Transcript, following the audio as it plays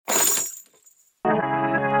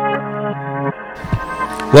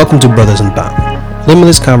Welcome to Brothers Unbound,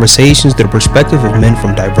 limitless conversations through the perspective of men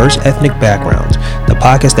from diverse ethnic backgrounds, the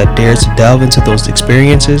podcast that dares to delve into those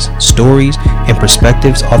experiences, stories, and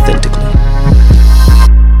perspectives authentically.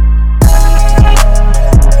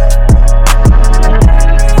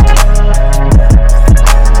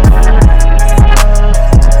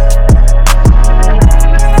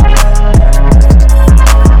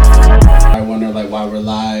 I wonder, why we're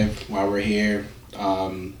live, why we're here.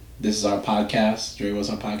 This is our podcast. Dre,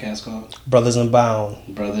 what's our podcast called? Brothers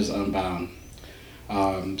Unbound. Brothers Unbound.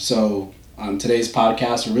 So on today's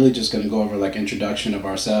podcast, we're really just going to go over introduction of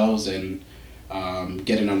ourselves and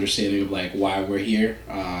get an understanding of why we're here.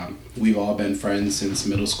 We've all been friends since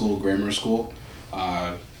middle school, grammar school.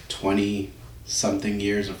 20 something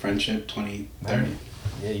years of friendship, 20, 30.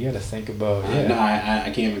 Yeah, you got to think about No,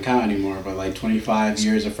 I can't even count anymore, but 25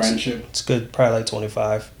 years of friendship. It's good, probably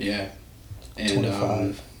 25. Yeah. And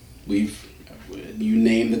 25. You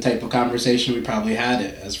name the type of conversation, we probably had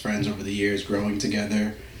it as friends over the years, growing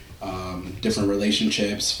together, different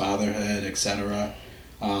relationships, fatherhood, etc.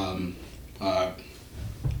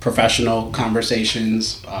 Professional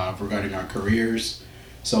conversations regarding our careers.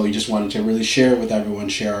 So we just wanted to really share with everyone,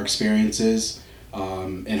 share our experiences,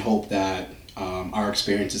 and hope that our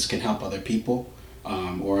experiences can help other people,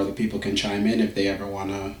 or other people can chime in if they ever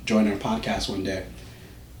want to join our podcast one day.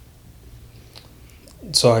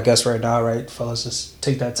 So I guess right now, fellas, just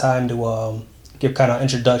take that time to give kind of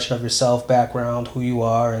introduction of yourself, background, who you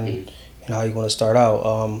are, and how you want to start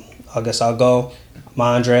out. I guess I'll go. I'm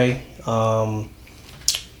Andre. I'm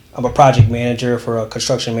a project manager for a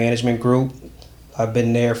construction management group. I've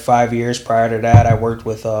been there 5 years. Prior to that, I worked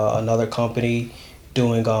with another company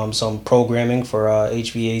doing some programming for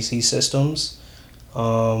HVAC systems.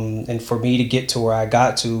 And for me to get to where I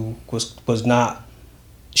got to was not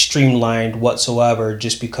streamlined whatsoever,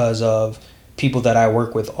 just because of people that I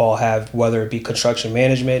work with all have, whether it be construction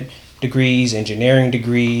management degrees, engineering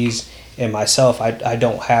degrees, and myself, I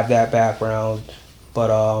don't have that background. But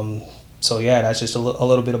so yeah, that's just a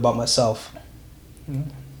little bit about myself.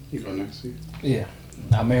 You go next. Yeah,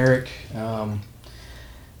 I'm Eric. I'm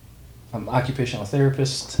an occupational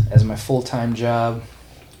therapist as my full-time job.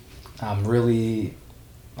 I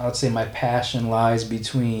would say my passion lies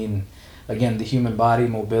between, again, the human body,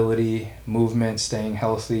 mobility, movement, staying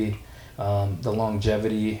healthy, the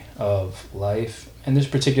longevity of life. And there's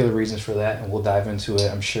particular reasons for that, and we'll dive into it,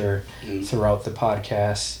 I'm sure, throughout the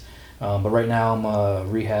podcast. But right now I'm a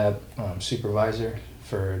rehab supervisor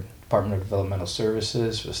for Department of Developmental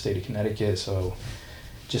Services for the state of Connecticut. So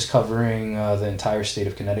just covering the entire state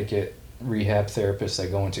of Connecticut, rehab therapists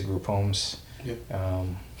that go into group homes. Yep.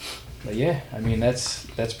 But yeah,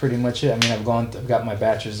 that's pretty much it. I've got my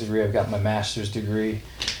bachelor's degree, I've got my master's degree,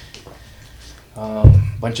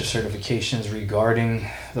 bunch of certifications regarding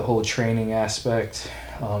the whole training aspect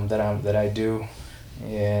that I do,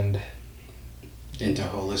 and into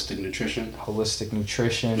holistic nutrition.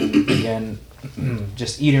 Again,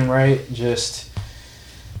 just eating right.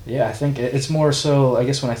 I think it's more so. I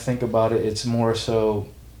guess when I think about it, it's more so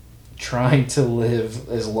trying to live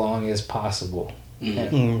as long as possible.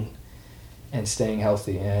 And staying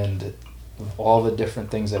healthy, and all the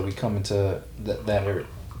different things that we come into that are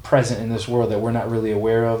present in this world that we're not really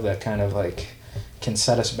aware of, that kind of can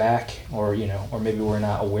set us back, or maybe we're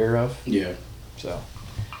not aware of. Yeah. So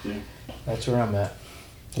yeah, that's where I'm at.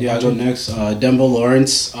 Yeah, I'll go next. Dembo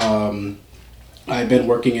Lawrence. I've been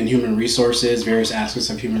working in human resources, various aspects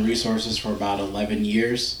of human resources, for about 11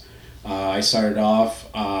 years. I started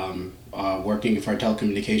off working for a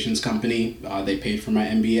telecommunications company. They paid for my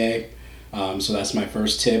MBA. So that's my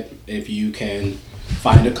first tip. If you can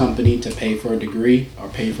find a company to pay for a degree or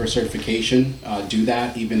pay for a certification, do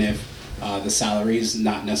that, even if the salary is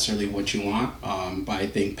not necessarily what you want. But I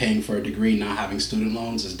think paying for a degree, not having student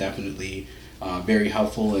loans, is definitely very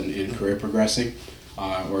helpful in career progressing.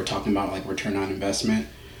 We're talking about return on investment.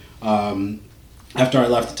 After I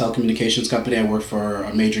left the telecommunications company, I worked for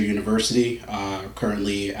a major university,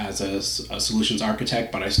 currently as a solutions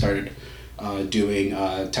architect, but I started doing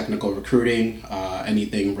technical recruiting,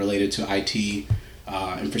 anything related to IT,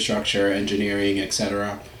 infrastructure, engineering,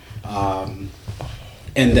 etc. And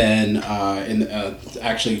then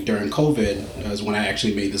actually during COVID is when I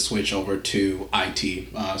actually made the switch over to IT.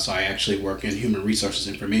 So I actually work in human resources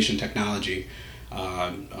information technology,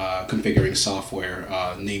 configuring software,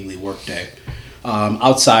 namely Workday.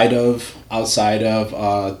 Outside of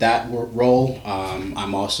that role,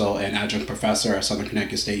 I'm also an adjunct professor at Southern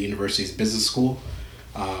Connecticut State University's Business School.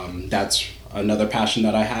 That's another passion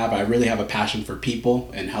that I have. I really have a passion for people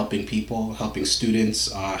and helping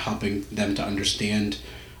students, helping them to understand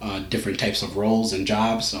different types of roles and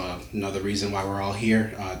jobs. Another reason why we're all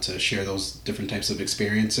here, to share those different types of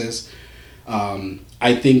experiences.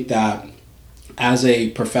 I think that as a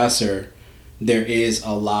professor, there is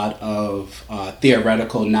a lot of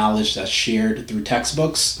theoretical knowledge that's shared through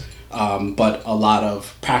textbooks, but a lot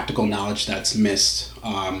of practical knowledge that's missed.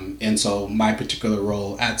 And so my particular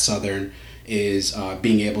role at Southern is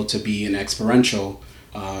being able to be an experiential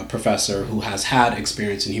professor who has had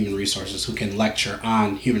experience in human resources, who can lecture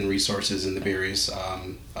on human resources in the various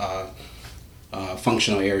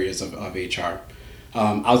functional areas of HR.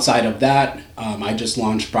 Outside of that, I just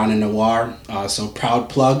launched Brown and Noir, so proud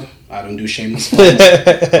plug. I don't do shameless plugs.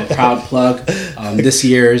 Proud plug. This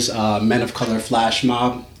year's Men of Color Flash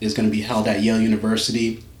Mob is going to be held at Yale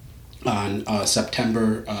University on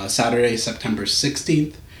Saturday, September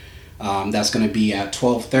 16th. That's going to be at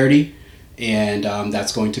 12:30, and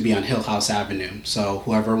that's going to be on Hill House Avenue. So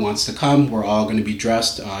whoever wants to come, we're all going to be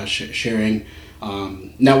dressed, sharing,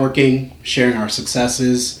 networking, sharing our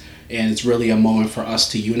successes. And it's really a moment for us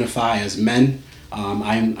to unify as men.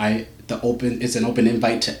 It's an open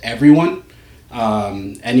invite to everyone.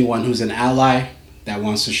 Anyone who's an ally that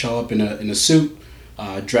wants to show up in a suit,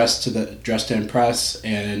 dressed to impress.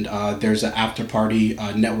 And there's an after party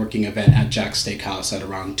networking event at Jack's Steakhouse at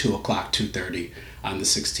around 2:30 on the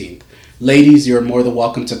 16th. Ladies, you're more than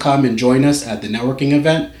welcome to come and join us at the networking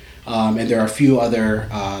event. And there are a few other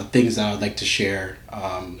things that I would like to share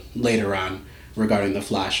later on regarding the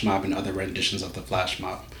Flash Mob and other renditions of the Flash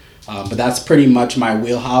Mob. But that's pretty much my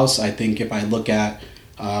wheelhouse. I think if I look at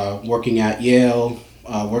working at Yale,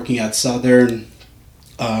 working at Southern,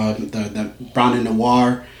 the Brown and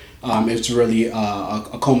Noir, it's really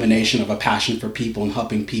a culmination of a passion for people and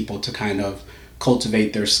helping people to kind of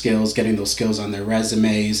cultivate their skills, getting those skills on their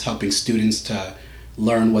resumes, helping students to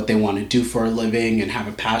learn what they want to do for a living and have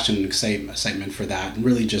a passion and excitement for that, and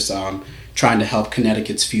really just trying to help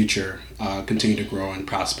Connecticut's future continue to grow and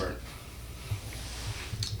prosper.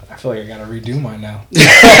 I feel like I gotta redo mine now.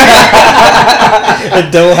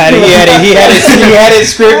 Don't had it. He had it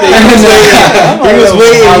scripted. He was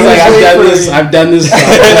waiting. I was like, I've done this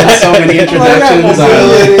so many introductions.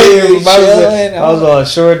 I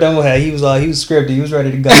was sure Dumblehead. He was scripted. He was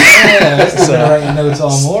ready to go. So writing notes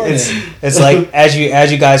all morning. It's like as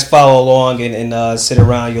you guys follow along and sit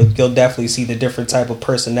around, you'll definitely see the different type of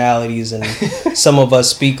personalities, and some of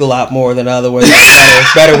us speak a lot more than others.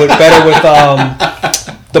 Better with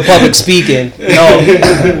the public speaking, no,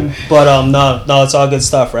 it's all good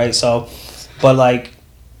stuff, right? So, but like,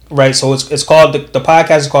 right, so it's called the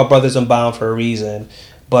podcast is called Brothers Unbound for a reason.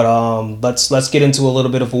 But let's get into a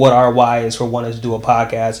little bit of what our why is for wanting to do a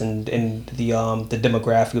podcast and the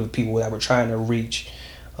demographic of people that we're trying to reach.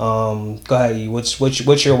 Go ahead, E.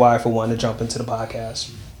 What's your why for wanting to jump into the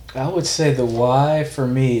podcast? I would say the why for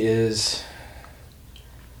me is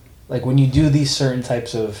like when you do these certain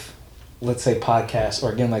types of, let's say, podcasts,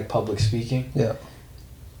 or again, like public speaking. Yeah.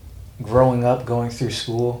 Growing up, going through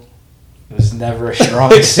school, it was never a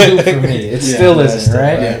strong suit for me. It still isn't,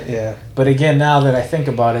 right? Yeah. But again, now that I think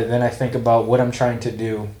about it, then I think about what I'm trying to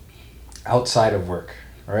do outside of work,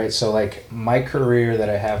 right? So, like, my career that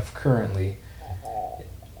I have currently,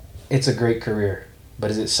 it's a great career.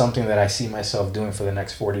 But is it something that I see myself doing for the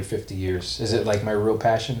next 40, 50 years? Is it, like, my real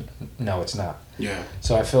passion? No, it's not. Yeah.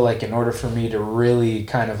 So I feel like in order for me to really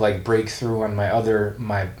kind of like break through on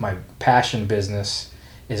my passion business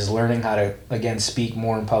is learning how to, again, speak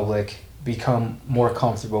more in public, become more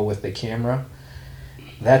comfortable with the camera.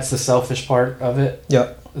 That's the selfish part of it.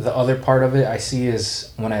 Yep. The other part of it I see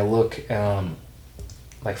is when I look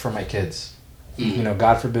like for my kids. Mm-hmm. You know,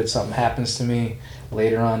 God forbid something happens to me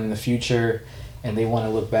later on in the future and they want to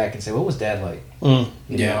look back and say, what was Dad like?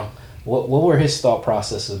 You know? What were his thought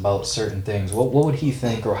processes about certain things? What would he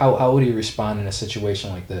think, or how would he respond in a situation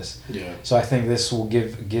like this? Yeah. So I think this will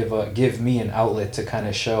give me an outlet to kind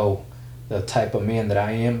of show the type of man that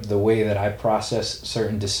I am, the way that I process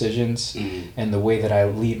certain decisions, and the way that I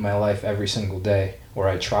lead my life every single day, or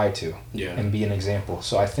I try to, and be an example.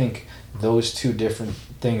 So I think those two different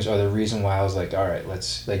things are the reason why I was like, all right,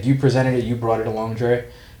 let's, like, you presented it, you brought it along, Dre,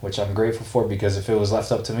 which I'm grateful for, because if it was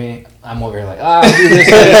left up to me, I'm over here like, I'll do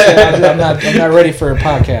this. I'm not ready for a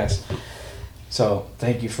podcast. So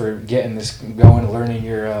thank you for getting this going, learning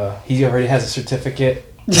your. He already has a certificate.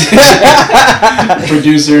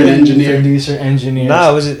 Producer and engineer.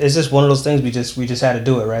 No, it's just one of those things. We just had to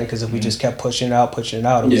do it, right? Because if we just kept pushing it out,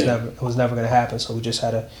 it was never going to happen. So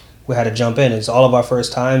we had to jump in. It's all of our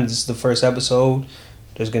first time. This is the first episode.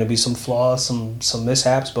 There's going to be some flaws, some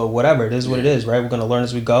mishaps, but whatever. It is what it is, right? We're going to learn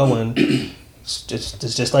as we go, and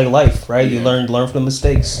it's just like life, right? You learn from the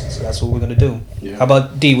mistakes. So that's what we're gonna do. Yeah. How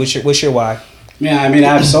about D? What's your why? Yeah, I mean,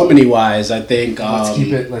 I have so many whys. I think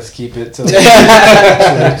let's keep it to.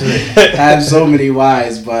 I have so many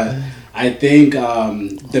whys, but I think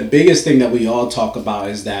the biggest thing that we all talk about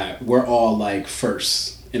is that we're all like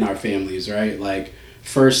first in our families, right? Like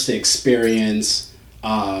first to experience,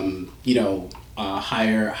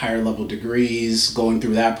 higher level degrees, going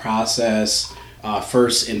through that process,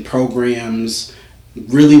 first in programs,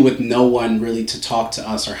 really with no one really to talk to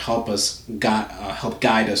us or help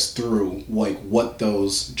guide us through like what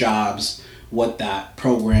those jobs, what that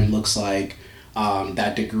program looks like,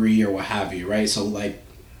 that degree or what have you, right? So like,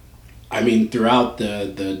 I mean, throughout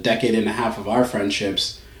the decade and a half of our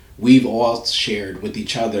friendships, we've all shared with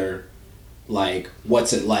each other, like,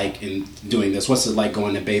 what's it like in doing this? What's it like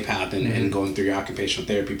going to Baypath and going through your occupational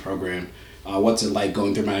therapy program? What's it like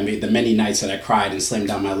going through the many nights that I cried and slammed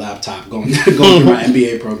down my laptop going through my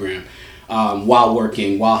MBA program, while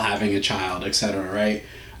working, while having a child, etc. Right?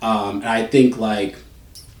 And I think like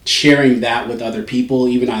sharing that with other people,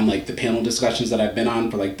 even on like the panel discussions that I've been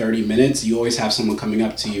on for like 30 minutes, you always have someone coming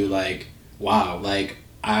up to you like, wow, like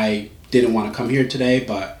I didn't want to come here today,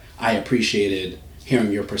 but I appreciated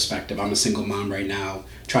hearing your perspective. I'm a single mom right now,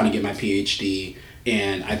 trying to get my PhD,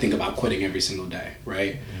 and I think about quitting every single day,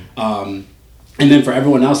 right? And then for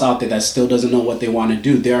everyone else out there that still doesn't know what they want to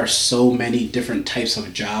do, there are so many different types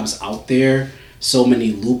of jobs out there, so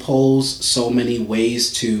many loopholes, so many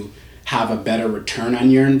ways to have a better return on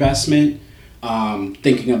your investment.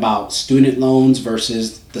 Thinking about student loans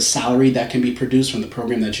versus the salary that can be produced from the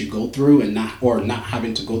program that you go through, and not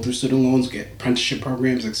having to go through student loans, get apprenticeship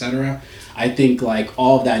programs, etc. I think like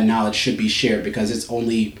all of that knowledge should be shared because it's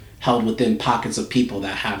only held within pockets of people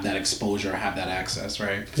that have that exposure, have that access,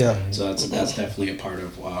 right? Yeah. So that's definitely a part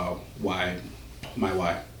of why.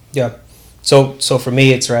 Yeah. So for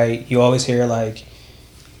me, it's right. You always hear like,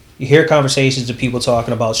 you hear conversations of people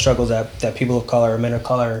talking about struggles that people of color, men of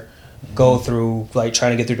color, go through, like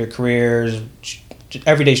trying to get through their careers,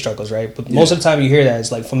 everyday struggles, right? But most of the time you hear that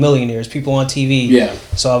it's like from millionaires, people on TV. Yeah.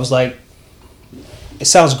 So I was like, it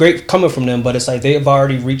sounds great coming from them, but it's like they've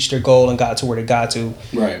already reached their goal and got to where they got to.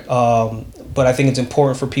 Right. But I think it's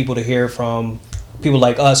important for people to hear from people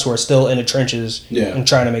like us who are still in the trenches and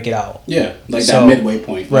trying to make it out. Yeah, like that midway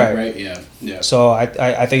point. Right. Right. Yeah. So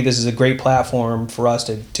I think this is a great platform for us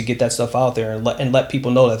to get that stuff out there and let people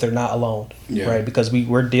know that they're not alone. Yeah. Right. Because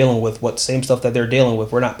we're dealing with same stuff that they're dealing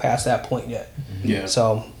with. We're not past that point yet. Yeah.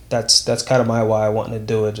 So that's kind of my why I wanted to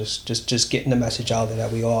do it. Just getting the message out there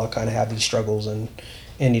that we all kind of have these struggles and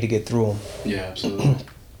need to get through them. Yeah, absolutely.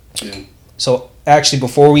 Yeah. So actually,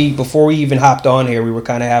 before we even hopped on here, we were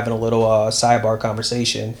kind of having a little sidebar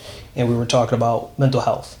conversation, and we were talking about mental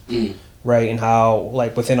health, right? And how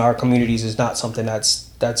like within our communities is not something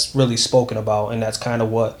that's really spoken about, and that's kind of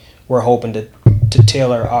what we're hoping to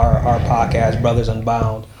tailor our podcast, Brothers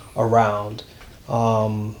Unbound, around.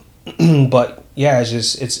 But yeah,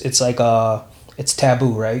 it's like it's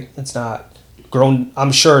taboo, right? It's not grown.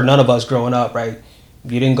 I'm sure none of us growing up, right?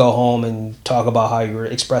 You didn't go home and talk about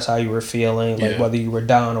express how you were feeling, like whether you were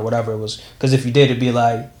down or whatever it was. Because if you did, it'd be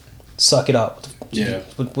like, suck it up. Yeah.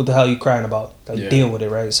 What the hell are you crying about? Like, deal with it,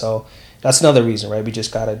 right? So that's another reason, right? We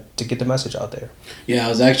just gotta to get the message out there. Yeah, I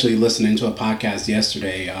was actually listening to a podcast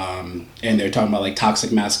yesterday, and they're talking about like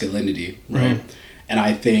toxic masculinity, right? Mm-hmm. And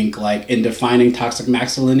I think like in defining toxic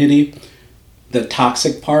masculinity, the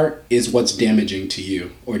toxic part is what's damaging to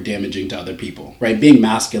you or damaging to other people, right? Being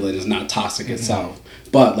masculine is not toxic itself.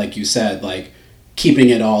 But like you said, like keeping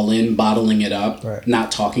it all in, bottling it up,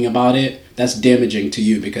 not talking about it, that's damaging to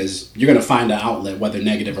you because you're going to find an outlet, whether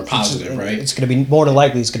negative or positive, right? It's going to be more than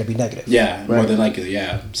likely it's going to be negative. Yeah, more than likely,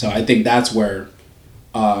 yeah. So I think that's where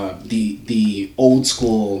the old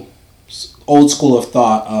school of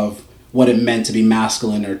thought of what it meant to be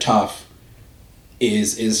masculine or tough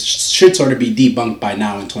should sort of be debunked by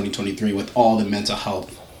now in 2023 with all the mental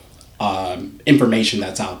health information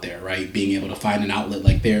that's out there, right? Being able to find an outlet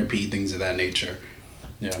like therapy, things of that nature.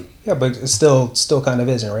 Yeah. Yeah, but it still kind of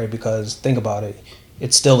isn't, right? Because think about it,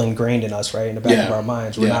 it's still ingrained in us, right? In the back of our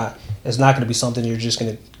minds. It's not going to be something you're just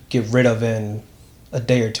going to get rid of in a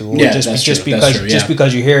day or two. Or just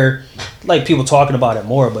because you hear like people talking about it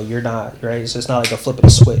more, but you're not, right? So it's not like a flip of the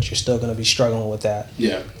switch. You're still going to be struggling with that.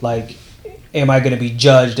 Yeah. Like, am I going to be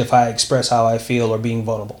judged if I express how I feel or being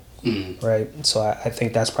vulnerable? Mm-hmm. Right. So I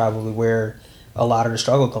think that's probably where a lot of the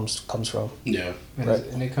struggle comes from. Yeah.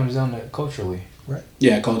 And it comes down to culturally. Right.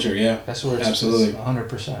 Yeah, culture. Yeah. That's where it's absolutely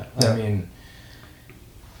 100%. Yeah. I mean,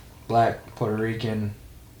 Black, Puerto Rican,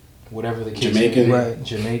 whatever the case Jamaican. may be,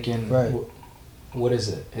 Jamaican. Right. What is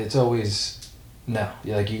it? It's always No,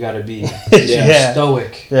 you got to be Yeah.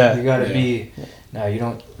 stoic. Yeah. You got to be. No, you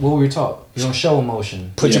don't. What were we taught? You don't show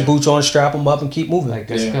emotion. Put your boots on, strap them up, and keep moving.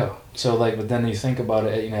 Let's go. So but then you think about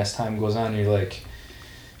it. As time goes on, you're like,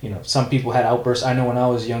 some people had outbursts. I know when I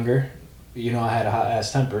was younger, I had a hot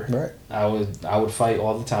ass temper. Right. I would fight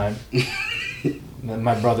all the time. Then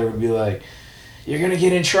my brother would be like, "You're gonna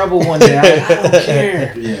get in trouble one day." I don't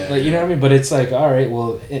care. Yeah. You know what I mean? But it's like, all right,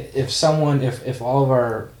 well, if all of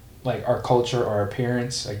our our culture or our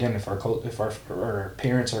parents, again, if our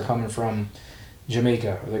parents are coming from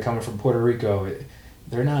Jamaica or they're coming from Puerto Rico,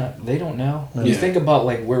 they don't know. When you think about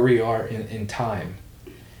where we are in time,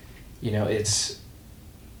 it's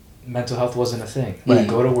mental health wasn't a thing.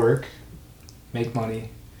 Go to work, make money,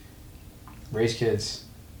 raise kids.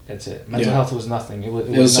 That's it. Mental health was nothing. It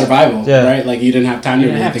was survival, right? You didn't have time to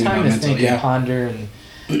really think about mental health. And ponder and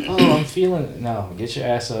I'm feeling. No, get your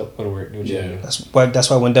ass up, go to work, do what you do. That's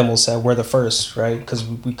why when Demo said we're the first, right? Because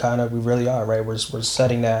we really are, right? We're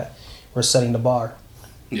setting the bar.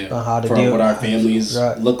 Yeah. On how to for deal what our families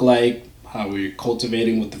right. look like, how we're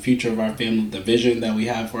cultivating with the future of our family, the vision that we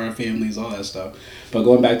have for our families, all that stuff. But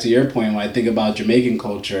going back to your point, when I think about Jamaican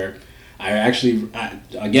culture,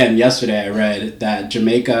 again, yesterday I read that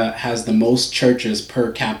Jamaica has the most churches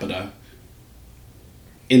per capita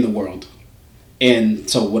in the world. And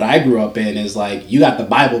so what I grew up in is you got the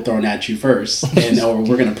Bible thrown at you first, or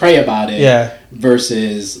we're going to pray about it,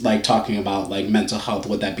 versus talking about mental health,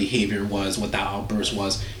 what that behavior was, what that outburst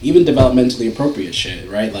was, even developmentally appropriate shit,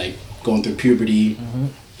 right? Going through puberty,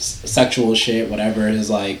 sexual shit, whatever it is.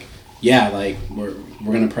 We're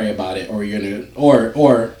going to pray about it, or you're going to,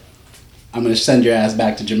 or I'm going to send your ass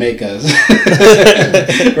back to Jamaica.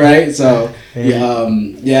 Right? So,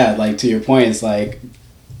 to your point, it's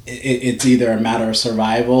it's either a matter of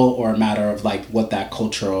survival or a matter of what that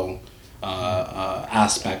cultural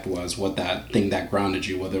aspect was, what that thing that grounded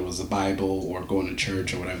you, whether it was the Bible or going to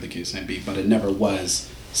church or whatever the case may be. But it never was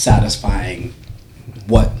satisfying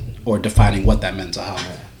or defining what that mental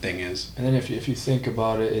health thing is. And then if you think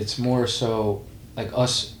about it, it's more so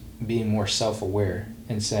us being more self-aware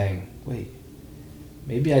and saying, wait,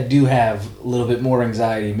 maybe I do have a little bit more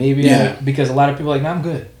anxiety. Maybe because a lot of people are I'm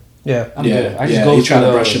good. Yeah, I'm good. I just go through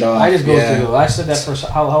to brush it off. I just go through. I said that for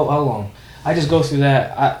how long? I just go through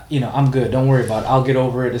that. I'm good. Don't worry about it. I'll get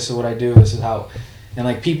over it. This is what I do. This is how.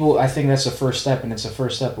 And people, I think that's the first step, and it's the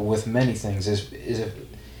first step with many things. Is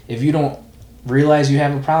if you don't realize you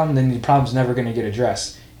have a problem, then the problem's never going to get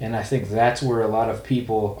addressed. And I think that's where a lot of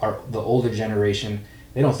people are, the older generation,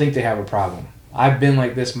 they don't think they have a problem. I've been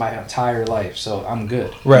like this my entire life, so I'm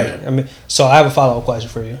good. Right. Yeah. So I have a follow-up question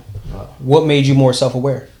for you. What made you more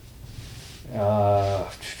self-aware?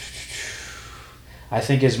 I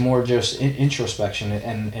think it's more just introspection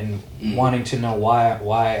and wanting to know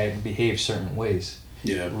why I behave certain ways.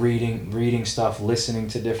 Yeah. Reading stuff, listening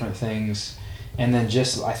to different things, and then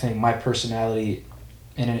just I think my personality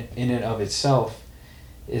in and of itself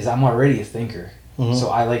is I'm already a thinker. Mm-hmm. So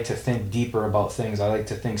I like to think deeper about things. I like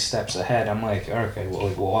to think steps ahead. I'm okay,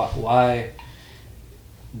 well, why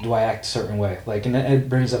do I act a certain way? And it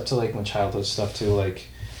brings up to my childhood stuff too.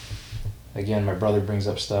 Again, my brother brings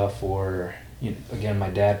up stuff, or again, my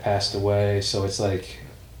dad passed away. So it's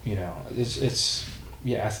it's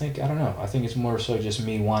I think I don't know. I think it's more so just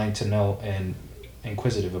me wanting to know and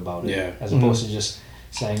inquisitive about it, as opposed to just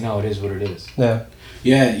saying no. It is what it is. Yeah.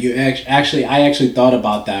 Yeah, you I actually thought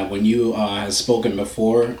about that when you had spoken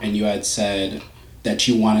before, and you had said that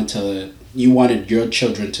you wanted your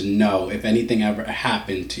children to know if anything ever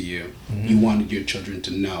happened to you, you wanted your children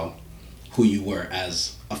to know who you were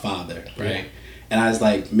as a father, right? Yeah. And I was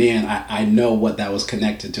like, man, I know what that was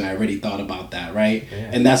connected to. I already thought about that, right? Yeah.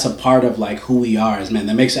 And that's a part of who we are as men.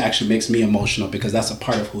 That makes me emotional, because that's a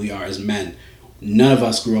part of who we are as men. None of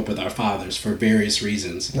us grew up with our fathers for various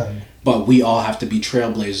reasons. Right. But we all have to be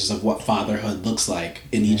trailblazers of what fatherhood looks like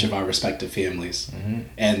in each of our respective families. Mm-hmm.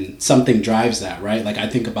 And something drives that, right? I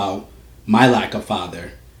think about my lack of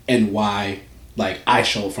father and why, I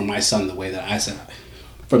show for my son the way that I said.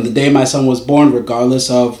 From the day my son was born, regardless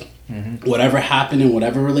of whatever happened in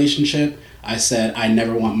whatever relationship, I said I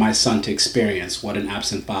never want my son to experience what an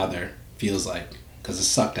absent father feels like. Because it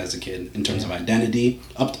sucked as a kid in terms of identity,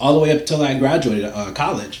 all the way up till I graduated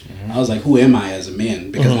college. I was like, who am I as a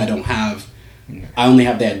man? Because I only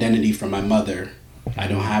have the identity from my mother. I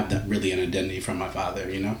don't have that really an identity from my father,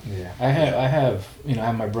 Yeah. I have I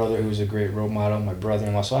have my brother who's a great role model, my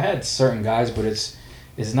brother-in-law. So I had certain guys, but it's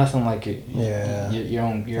nothing like it. Your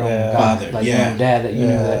own father, your own dad that you knew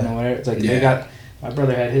that no matter. It's they got, my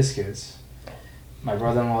brother had his kids. my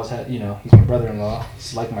brother-in-law's had, you know, he's my brother-in-law.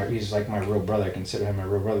 He's like my real brother. I consider him my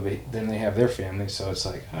real brother. But then they have their family, so it's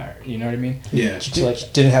like, all right, you know what I mean? Yeah. So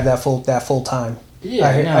like, didn't have that full time. Yeah,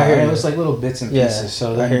 I hear it was like little bits and pieces. Yeah,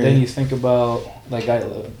 So then you think about, like,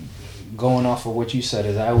 going off of what you said,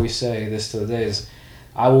 is I always say this to the day is,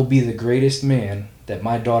 I will be the greatest man that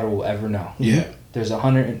my daughter will ever know. Yeah.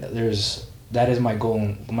 That is my goal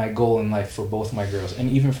in life for both my girls,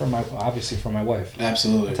 and even for obviously for my wife.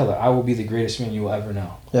 Absolutely. I tell her, I will be the greatest man you will ever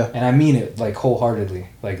know. Yeah. And I mean it, like, wholeheartedly.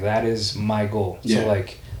 Like, that is my goal. Yeah. So,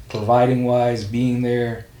 like, providing wise, being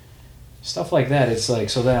there, stuff like that. It's like,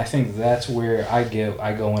 so then I think that's where I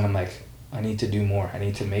go in. I'm like, I need to do more. I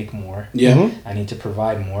need to make more. Yeah. Mm-hmm. I need to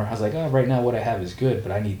provide more. I was like, oh, right now what I have is good,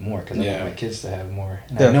 but I need more because I want my kids to have more,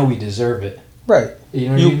 and I know we deserve it. Right. You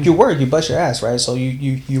know what I mean? You work, you bust your ass, right? So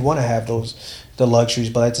you want to have the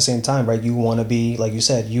luxuries, but at the same time, right, you want to be, like you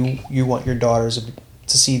said, you want your daughters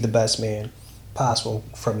to see the best man possible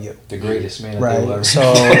from you. The greatest man that right. they will ever.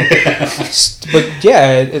 So, but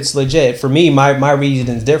yeah, it's legit. For me, my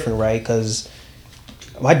reason is different, right? Because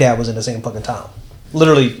my dad was in the same fucking town,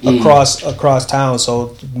 literally across town. So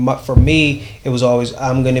for me, it was always,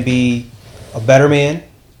 I'm gonna be a better man.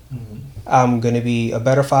 I'm going to be a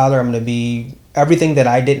better father. I'm going to be everything that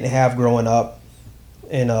I didn't have growing up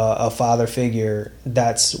in a father figure.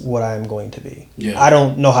 That's what I'm going to be. Yeah. I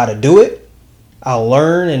don't know how to do it. I'll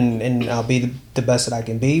learn and I'll be the best that I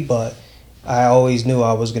can be. But I always knew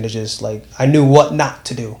I was going to just, like, I knew what not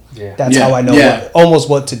to do. Yeah. That's how I know almost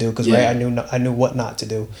what to do. Because right, I knew what not to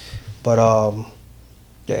do. But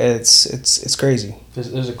yeah, it's crazy.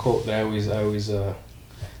 There's a quote that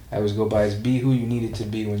I always go by, is be who you needed to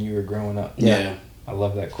be when you were growing up. Yeah. I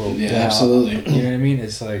love that quote. Yeah, absolutely. You know what I mean?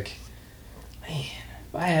 It's like, man,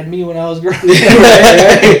 if I had me when I was growing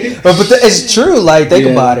up. But it's true. Like, think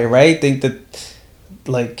about it, right? Think that,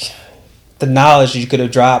 like, the knowledge you could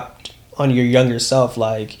have dropped on your younger self.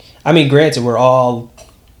 Like, I mean, granted, we're all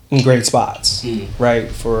in great spots, right?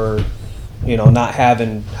 For, you know, not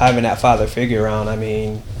having that father figure around. I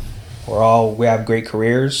mean, we have great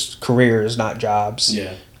careers, not jobs.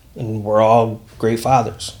 Yeah. And we're all great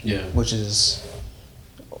fathers. Yeah. Which is,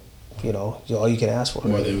 you know, all you can ask for.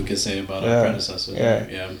 More than we could say about our predecessors. Yeah.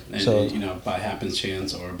 Right? Yeah. And, so, you know, by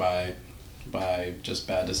happenstance or by just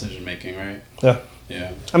bad decision making, right? Yeah.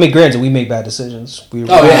 Yeah. I mean, granted, we make bad decisions. We're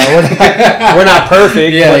not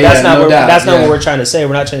perfect. Yeah, but that's not no what we're trying to say.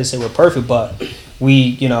 We're not trying to say we're perfect, but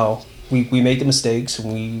we make the mistakes,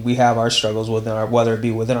 and we have our struggles whether it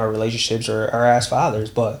be within our relationships or as fathers,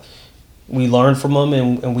 but we learn from them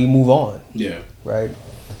and we move on. Yeah. Right.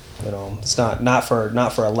 You know, it's not for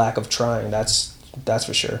a lack of trying. That's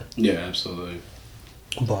for sure. Yeah, absolutely.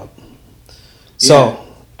 But so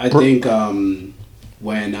I think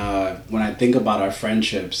when I think about our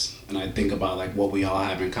friendships and I think about, like, what we all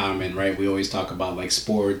have in common, right? We always talk about, like,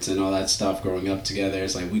 sports and all that stuff growing up together.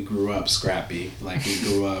 It's like we grew up scrappy. Like, we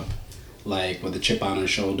grew up, like, with a chip on our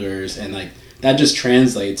shoulders, and, like, that just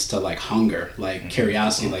translates to, like, hunger, like,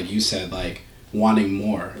 curiosity, like you said, like, wanting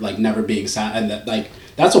more, like, never being and that, like,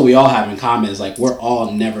 that's what we all have in common, is, like, we're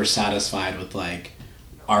all never satisfied with, like,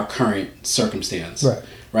 our current circumstance. Right.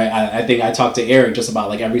 I think I talk to Eric just about,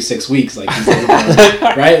 like, every 6 weeks, like, he's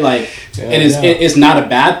right, like, and it's not a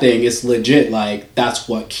bad thing. It's legit, like, that's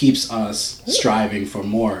what keeps us striving for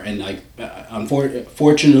more, and, like,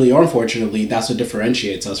 fortunately or unfortunately, that's what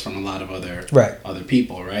differentiates us from a lot of other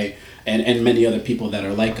people, right, and many other people that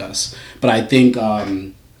are like us. But I think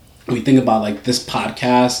we think about, like, this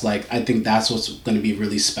podcast, like, I think that's what's going to be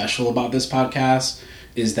really special about this podcast,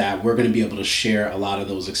 is that we're going to be able to share a lot of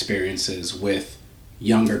those experiences with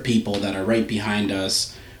younger people that are right behind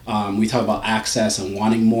us. We talk about access and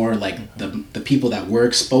wanting more, like the people that we're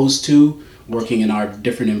exposed to working in our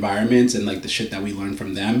different environments, and, like, the shit that we learn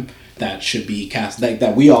from them that should be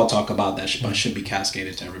that we all talk about, that should be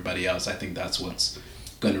cascaded to everybody else. I think that's what's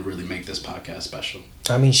going to really make this podcast special.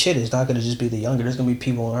 I mean, shit, it's not going to just be the younger. There's going to be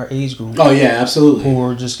people in our age group. Oh yeah, absolutely. Who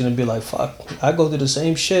are just going to be like, fuck, I go through the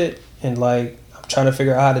same shit, and, like, I'm trying to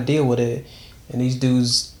figure out how to deal with it, and these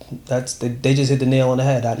dudes, they just hit the nail on the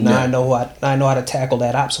head. I know how to tackle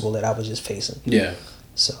that obstacle that I was just facing. Yeah.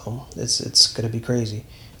 So it's gonna be crazy.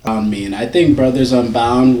 I think Brothers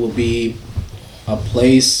Unbound will be a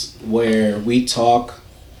place where we talk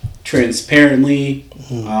transparently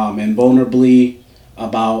and vulnerably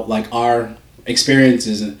about, like, our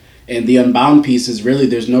experiences, and the Unbound piece is really,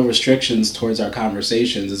 there's no restrictions towards our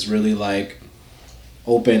conversations. It's really like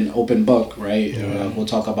open book, right? We'll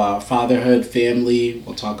talk about fatherhood, family,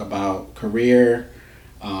 we'll talk about career,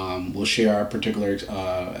 we'll share our particular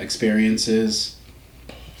experiences,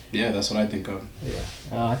 Yeah, that's what I think of.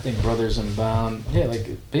 Yeah, I think Brothers Unbound. Yeah, like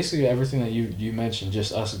basically everything that you mentioned,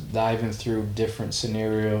 just us diving through different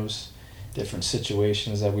scenarios, different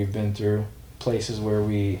situations that we've been through, places where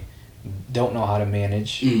we don't know how to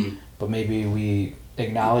manage, but maybe we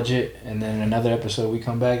acknowledge it, and then in another episode we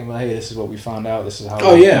come back and be like, hey, this is what we found out. This is how.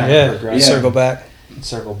 Progress.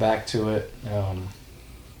 Circle back to it.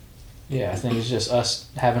 I think it's just us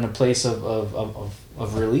having a place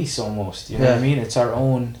of release almost. You know what I mean? It's our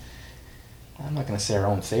own. I'm not gonna say our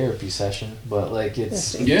own therapy session, but like it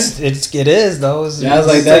is though. I was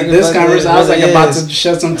like that. This conversation, I was like about to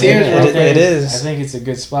shed some tears. It is. I think it's a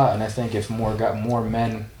good spot, and I think if more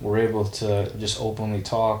men were able to just openly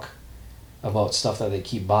talk about stuff that they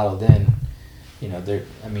keep bottled in,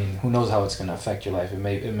 who knows how it's gonna affect your life? It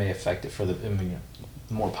may affect it for the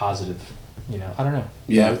more positive. I don't know.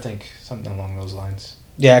 Yeah, I would think something along those lines.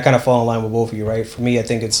 Yeah, I kind of fall in line with both of you, right? For me, I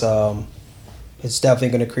think it's definitely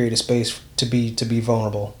going to create a space to be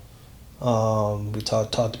vulnerable. We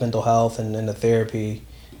talked mental health and the therapy.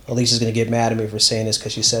 Elisa's going to get mad at me for saying this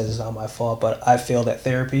because she says it's not my fault, but I failed at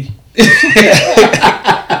therapy.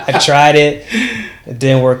 I tried it. It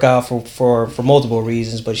didn't work out for multiple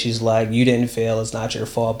reasons, but she's like, you didn't fail. It's not your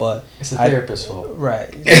fault, but it's the therapist's fault.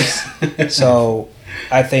 Right. So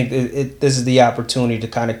I think this is the opportunity to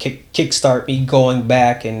kind of kickstart me going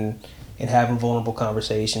back and having vulnerable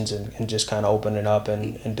conversations and just kind of opening up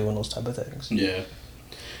and doing those type of things.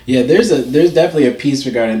 Yeah, there's definitely a piece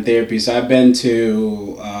regarding therapy. So I've been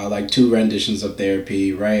to like 2 renditions of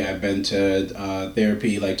therapy, right? I've been to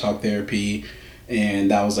therapy, like talk therapy,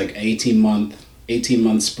 and that was like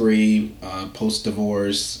 18-month spree,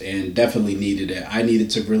 post-divorce, and definitely needed it. I needed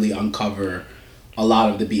to really uncover a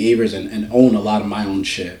lot of the behaviors and own a lot of my own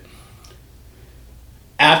shit.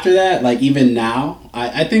 After that, like even now,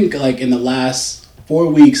 I think like in the last 4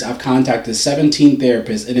 weeks, I've contacted 17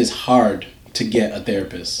 therapists. It is hard to get a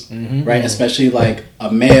therapist, right? Especially like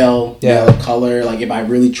a male of color. Like if I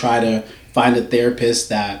really try to find a therapist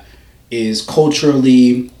that is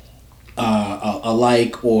culturally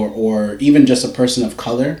alike or even just a person of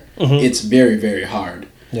color, it's very, very hard.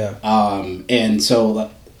 Yeah. And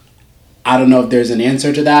so I don't know if there's an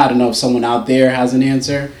answer to that. I don't know if someone out there has an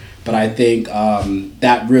answer, but I think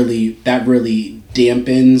that really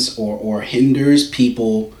dampens or hinders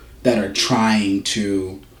people that are trying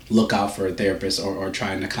to look out for a therapist or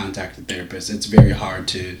trying to contact a therapist. It's very hard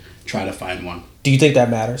to try to find one. Do you think that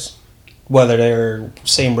matters? Whether they're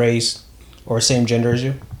same race or same gender as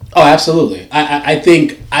you? Oh, absolutely. I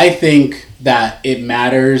think that it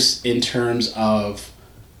matters in terms of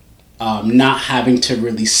not having to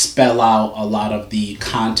really spell out a lot of the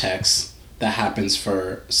context that happens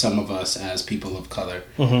for some of us as people of color.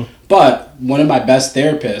 But one of my best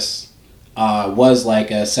therapists was like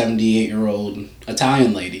a 78-year-old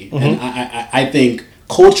Italian lady. And I think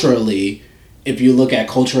culturally, if you look at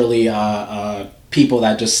culturally people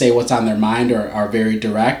that just say what's on their mind or are very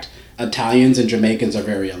direct, Italians and Jamaicans are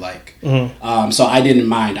very alike. So I didn't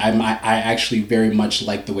mind. I actually very much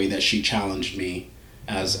liked the way that she challenged me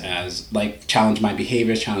as like challenged my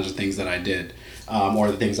behaviors, challenged the things that I did,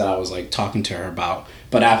 or the things that I was like talking to her about.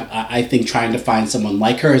 But I think trying to find someone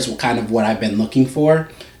like her is kind of what I've been looking for,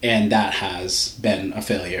 and that has been a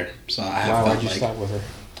failure. So I have. Why did you stop with her?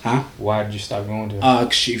 Huh? Why did you stop going to her?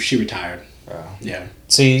 She retired. Yeah.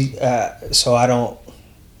 See, so I don't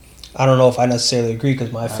know if I necessarily agree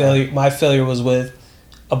because my failure was with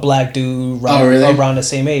a black dude around the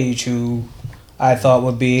same age who I thought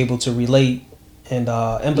would be able to relate and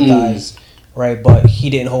empathize, right? But he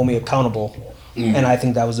didn't hold me accountable, and I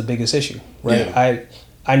think that was the biggest issue, right? Yeah.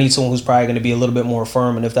 I need someone who's probably going to be a little bit more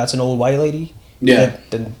firm, and if that's an old white lady,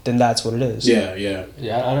 then that's what it is. Yeah.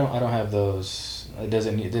 I don't have those. It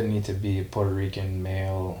didn't need to be a Puerto Rican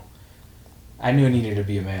male. I knew it needed to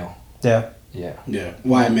be a male. Yeah.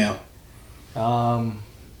 Why a male?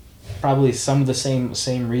 Probably some of the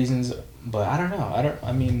same reasons, but I don't know.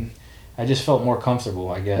 I just felt more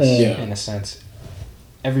comfortable, I guess, in a sense.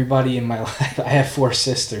 Everybody in my life, I have 4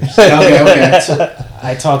 sisters. Okay. So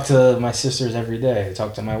I talk to my sisters every day. I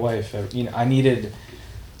talk to my wife. I needed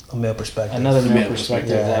a male perspective. Another male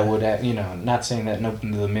perspective that would, not saying that none of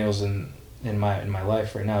the males in my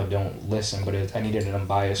life right now don't listen, but I needed an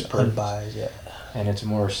unbiased person. Unbiased, yeah. And it's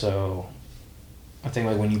more so, I think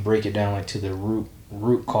like when you break it down like to the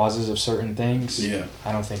root causes of certain things. Yeah.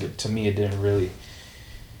 I don't think it didn't really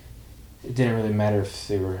matter if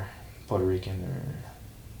they were Puerto Rican or.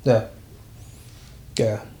 Yeah.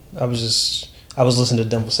 I was listening to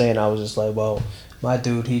Dimple saying, I was just like, well, My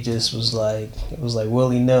dude, he just was like, it was like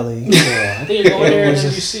willy nilly. Yeah, I think you're going there and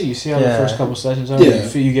then you see how the first couple sessions are. Yeah.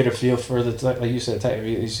 You get a feel for the like you said, type.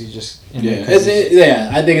 You see just I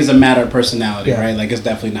think it's a matter of personality, right? Like it's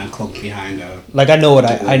definitely not cloaked behind a. Like I know what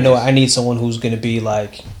I know. I need someone who's gonna be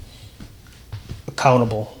like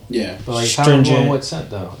accountable. Yeah, but like stringent. accountable in what sense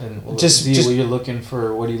though? And just what you're looking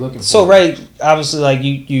for. What are you looking for? So right, obviously, like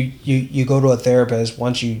you go to a therapist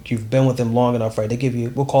once you've been with them long enough, right? They give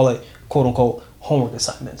you, we'll call it quote unquote homework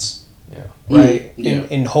assignments. Yeah. Right. Yeah.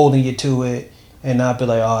 And holding you to it and not be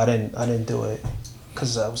like, oh, I didn't do it,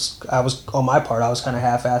 because I was on my part I was kind of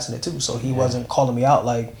half-assing it too. So he wasn't calling me out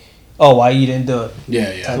like, oh, why you didn't do it?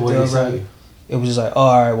 Yeah. So what did he say? It was just like, oh,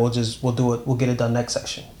 all right, we'll do it. We'll get it done next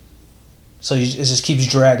session. So it just keeps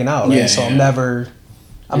dragging out, right? So I'm never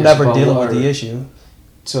dealing with the issue.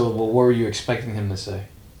 So what were you expecting him to say?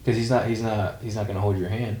 Because he's not going to hold your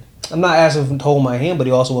hand. I'm not asking him to hold my hand, but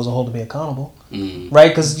he also wasn't holding me accountable, Mm. right?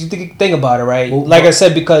 Because you think about it, right? Well, like I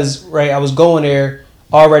said, because right, I was going there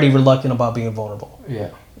already reluctant about being vulnerable.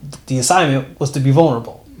 Yeah. The assignment was to be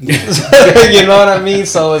vulnerable. You know what I mean?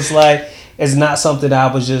 So it's like it's not something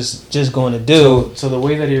that I was just going to do. So the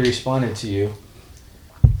way that he responded to you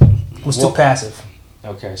was too passive.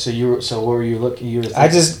 Okay, so what were you looking? You were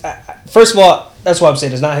First of all, that's what I'm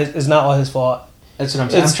saying. It's not all his fault. That's what I'm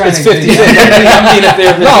saying. It's 50. I'm being a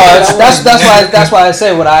therapist. No, that's why I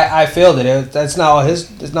say what I failed it. That's not all his.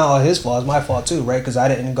 It's not all his fault. It's my fault too, right? Because I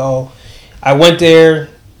didn't go. I went there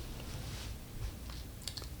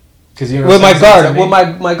with my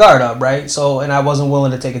guard up, right? So, and I wasn't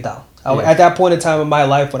willing to take it down. At that point in time in my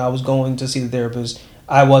life, when I was going to see the therapist,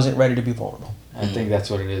 I wasn't ready to be vulnerable. I think that's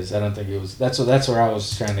what it is. I don't think it was. That's where I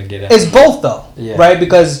was trying to get at. It's both though, right?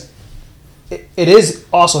 Because it is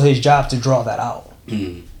also his job to draw that out.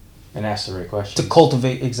 Mm. And ask the right questions. To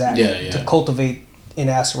cultivate, to cultivate and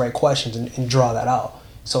ask the right questions and draw that out.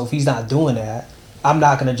 So if he's not doing that, I'm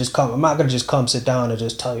not gonna just come sit down and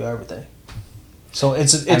just tell you everything. So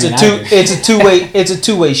it's a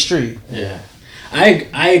two-way street. Yeah.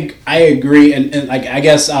 I agree, and like I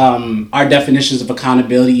guess our definitions of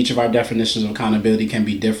accountability, each of our definitions of accountability can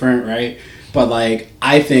be different, right? But like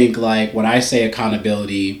I think like when I say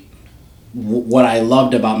accountability, what I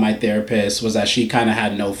loved about my therapist was that she kind of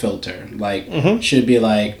had no filter. Like she'd be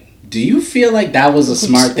like, "Do you feel like that was a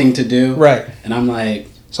smart thing to do?" Right. And I'm like,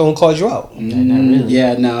 someone calls you out. Not really.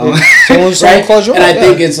 Yeah, no. Someone calls you out. And I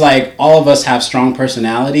think it's like all of us have strong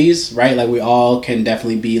personalities, right? Like we all can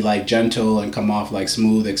definitely be like gentle and come off like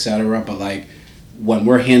smooth, etc. But like when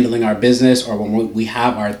we're handling our business or when we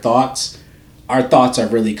have our thoughts are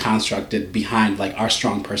really constructed behind like our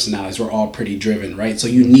strong personalities. We're all pretty driven, right? So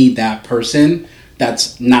you need that person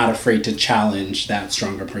that's not afraid to challenge that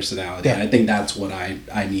stronger personality. Yeah. And I think that's what I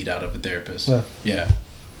need out of a therapist. Yeah.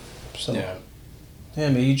 So. Yeah. Yeah,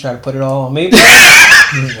 man, you try to put it all on me. I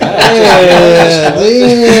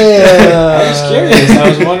was curious. I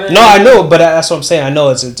was wondering. No, I know, but that's what I'm saying. I know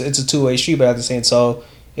it's a two-way street, but at the same, so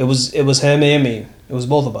it was him and me. It was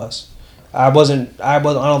both of us. I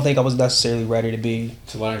don't think I was necessarily ready to be.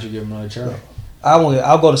 So why don't you give him another try?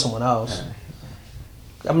 I'll go to someone else.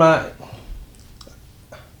 I'm not.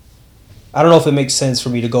 I don't know if it makes sense for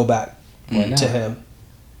me to go back to him.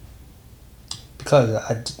 Because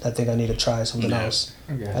I think I need to try something else.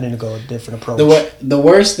 Okay. I need to go a different approach. The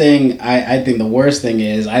worst thing, I think the worst thing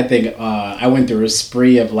is, I went through a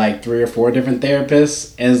spree of like 3 or 4 different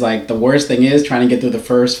therapists. And it's like, the worst thing is trying to get through the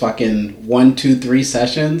first fucking 1, 2, 3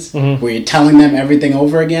 sessions where you're telling them everything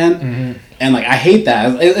over again. Mm-hmm. And like, I hate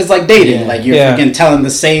that. It's like dating. Yeah. Like you're freaking telling the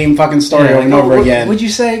same fucking story over and over again. What'd you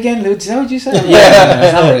say again? Is that what you said?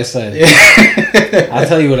 That's not what I said. I'll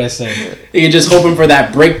tell you what I said. You're just hoping for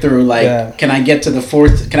that breakthrough. Like, can I get to the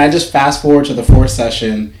 4th? Can I just fast forward to the 4th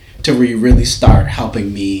session to where you really start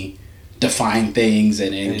helping me define things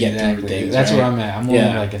and get through things? That's where I'm at. I'm only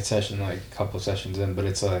like a session, like a couple of sessions in, but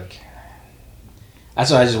it's like, that's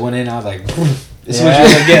why I just went in. I was like, this is what you're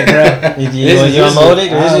gonna get, bro. You unload it?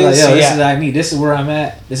 This is what I need. This is where I'm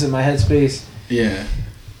at. This is my headspace. Yeah.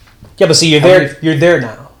 Yeah, but see, you're there. You're there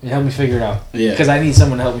now. You help me figure it out. Yeah. Because I need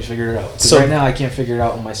someone to help me figure it out. So right now I can't figure it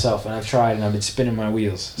out on myself, and I've tried, and I've been spinning my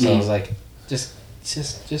wheels. So I was like, just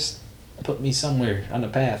put me somewhere on the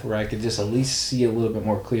path where I could just at least see a little bit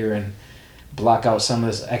more clear and block out some of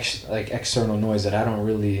this external noise that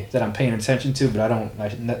I'm paying attention to, but I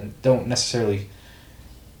don't necessarily.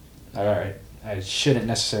 All right. I shouldn't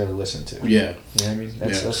necessarily listen to. Yeah. You know what I mean?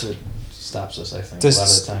 That's what stops us, I think, a lot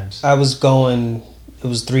of the times. I was going, it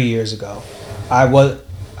was 3 years ago. I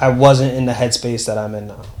wasn't in the headspace that I'm in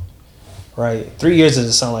now. Right? 3 years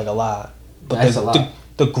doesn't sound like a lot. But that's a lot.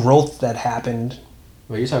 The growth that happened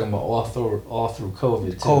Well, you're talking about all through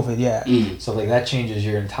COVID. Too. COVID, yeah. So like that changes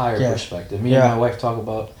your entire Yeah. perspective. Me and my wife talk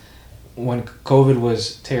about when COVID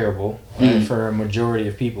was terrible, right, for a majority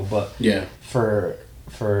of people, but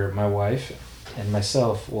for my wife and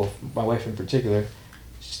myself, well, my wife in particular,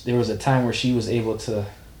 there was a time where she was able to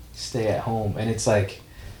stay at home, and it's like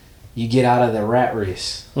you get out of the rat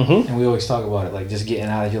race, and we always talk about it, like just getting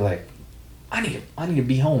out of. You're like, I need to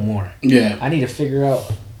be home more. Yeah, I need to figure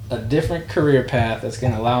out a different career path that's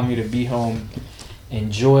gonna allow me to be home,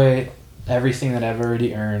 enjoy everything that I've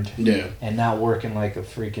already earned, and not working like a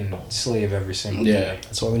freaking slave every single day.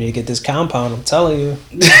 That's why we need to get this compound. I'm telling you.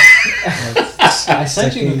 I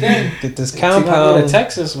sent you the thing. Get this We gotta compound. go to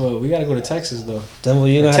Texas. Well, we gotta go to Texas though. Denver,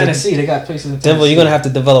 you're gonna Tennessee, they got places in Tennessee. Denver, you're gonna have to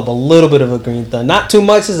develop a little bit of a green thumb. Not too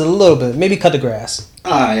much, just a little bit. Maybe cut the grass.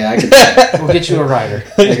 Ah, yeah, I can do that. We'll get you a rider.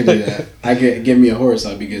 I can do that. Give me a horse,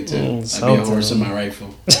 I'll be good too. I'll be a horse in my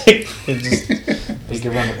rifle. They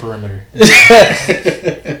can run the perimeter.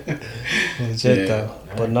 Legit though,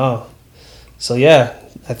 but no. So yeah,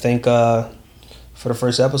 I think for the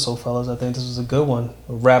first episode, fellas, I think this was a good one.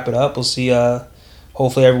 We'll wrap it up. We'll see.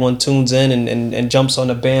 Hopefully, everyone tunes in and jumps on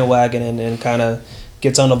the bandwagon and kind of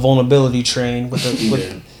gets on the vulnerability train with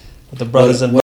the brothers and